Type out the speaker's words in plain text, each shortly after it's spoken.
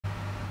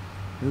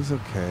It was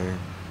okay.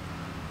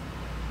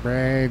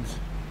 Brains.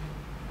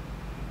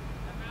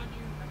 I found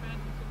you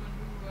someone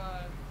who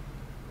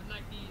would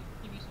like to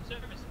give you some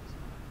services.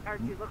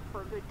 Heard you look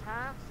for a good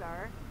time,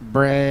 sir.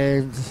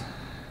 Brains.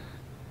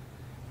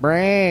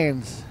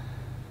 Brains.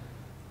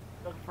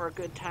 Looking for a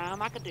good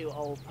time. I could do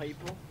old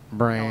people. You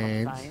know what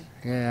I'm Brains. saying?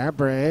 Yeah,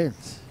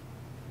 brains.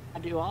 I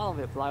do all of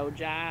it. Blow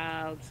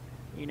jobs,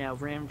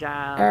 rim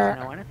jobs,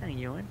 Uh, anything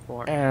you in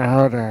for.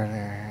 hold on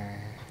there.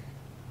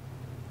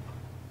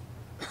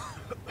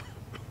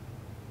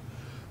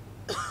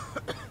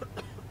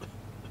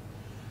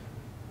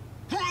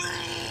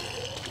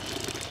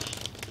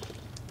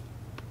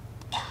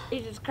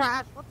 Jesus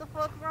Christ, what the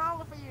fuck's wrong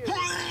with you?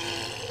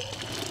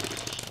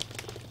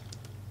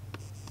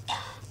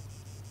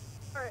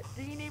 Alright,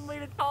 do you need me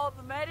to call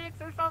the medics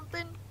or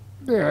something?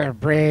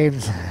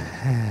 Brains. You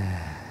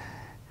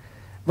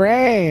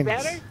Brains.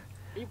 better?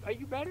 Are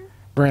you better?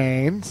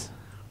 Brains.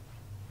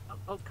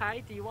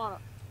 Okay, do you want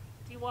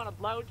a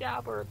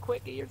blowjob or a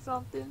quickie or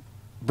something?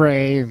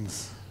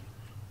 Brains.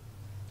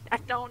 I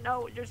don't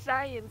know what you're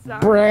saying, sir.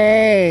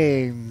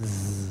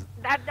 Brains.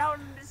 I don't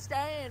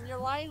understand your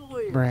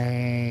language.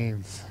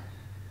 Brains.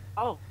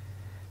 Oh,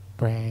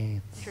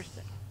 Brains.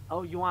 interesting.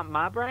 Oh, you want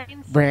my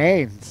brains?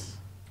 Brains.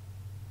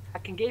 I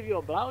can give you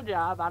a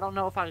blowjob. I don't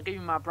know if I can give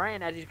you my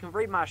brain. As you can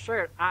read my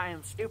shirt, I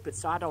am stupid,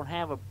 so I don't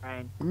have a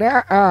brain.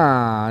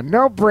 Nuh-uh.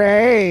 No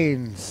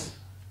brains.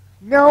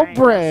 No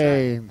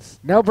brains.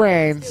 No I can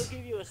brains. still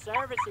give you a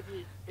service if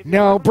you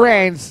No want more.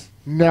 brains.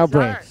 No Sir.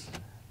 brains.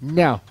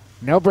 No.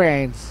 No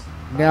brains.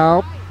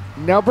 No. Alright.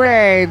 No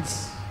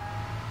brains.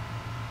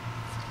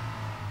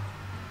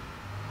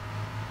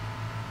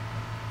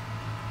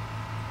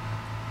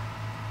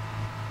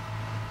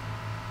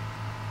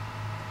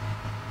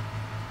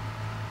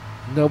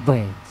 No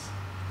brains.